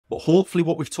But hopefully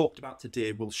what we've talked about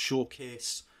today will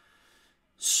showcase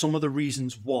some of the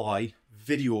reasons why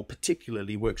video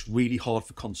particularly works really hard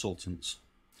for consultants.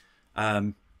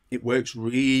 It works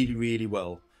really, really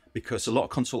well because a lot of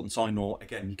consultants I know,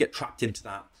 again, you get trapped into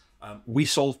that. We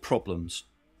solve problems.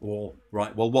 Or,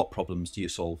 right, well, what problems do you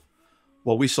solve?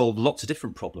 Well, we solve lots of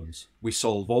different problems. We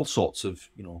solve all sorts of,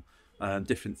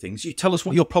 different things. You tell us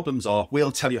what your problems are,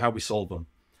 we'll tell you how we solve them.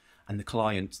 And the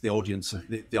client, the audience,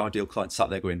 the ideal client sat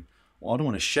there going, well, I don't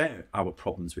want to share our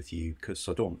problems with you because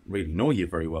I don't really know you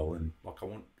very well. And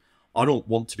I don't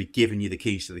want to be giving you the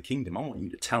keys to the kingdom. I want you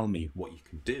to tell me what you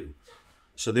can do.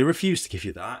 So they refuse to give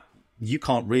you that. You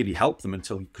can't really help them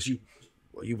because you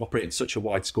operate in such a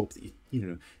wide scope that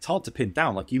it's hard to pin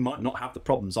down. Like, you might not have the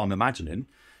problems I'm imagining,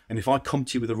 and if I come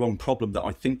to you with the wrong problem that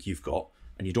I think you've got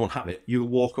and you don't have it, you'll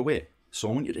walk away. So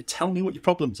I want you to tell me what your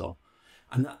problems are.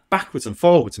 And that backwards and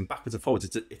forwards and backwards and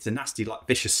forwards, it's a nasty, like,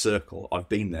 vicious circle. I've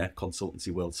been there, consultancy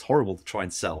world. It's horrible to try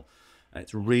and sell. And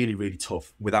it's really, really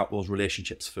tough without those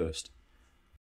relationships first.